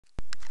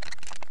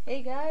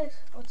Hey guys,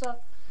 what's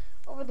up?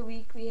 Over the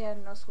week we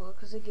had no school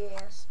because of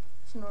gas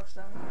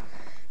snowstorm.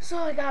 So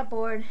I got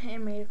bored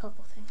and made a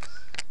couple things.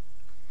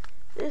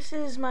 This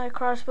is my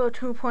crossbow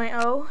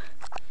 2.0.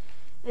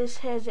 This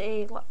has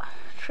a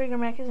trigger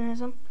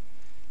mechanism.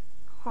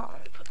 Hold on,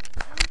 let me put it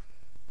down.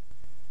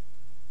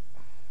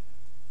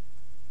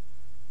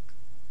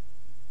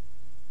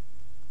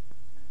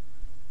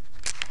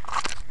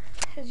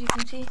 As you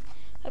can see,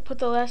 I put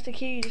the elastic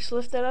here, you just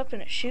lift that up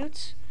and it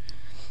shoots.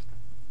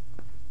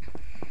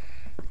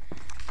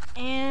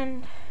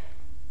 And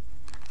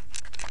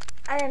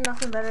I had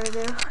nothing better to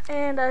do,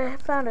 and I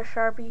found a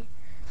Sharpie.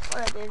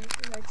 What I did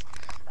is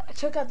I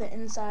took out the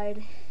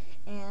inside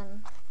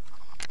and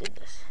did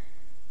this.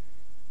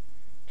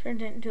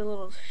 Turned it into a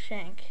little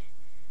shank,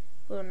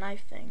 little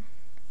knife thing.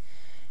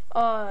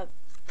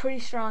 Pretty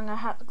strong.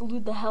 I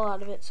glued the hell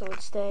out of it so it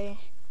would stay.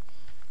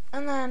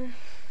 And then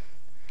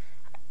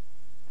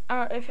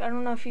I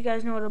don't know if you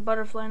guys know what a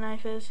butterfly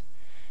knife is,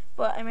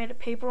 but I made a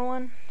paper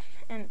one,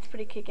 and it's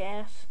pretty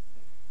kick-ass.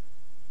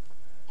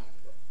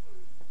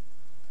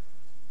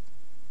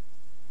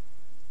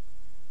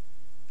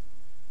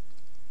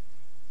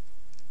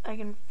 I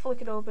can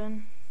flick it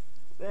open,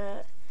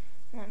 and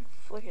then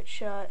flick it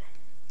shut.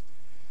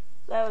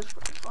 That was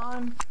pretty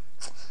fun.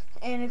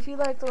 And if you'd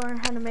like to learn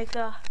how to make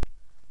a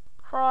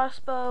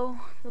crossbow,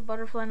 the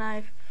butterfly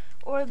knife,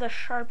 or the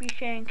Sharpie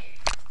shank,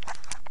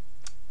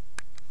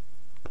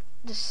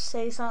 just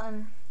say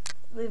something,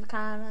 leave a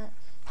comment,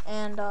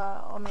 and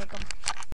I'll make them.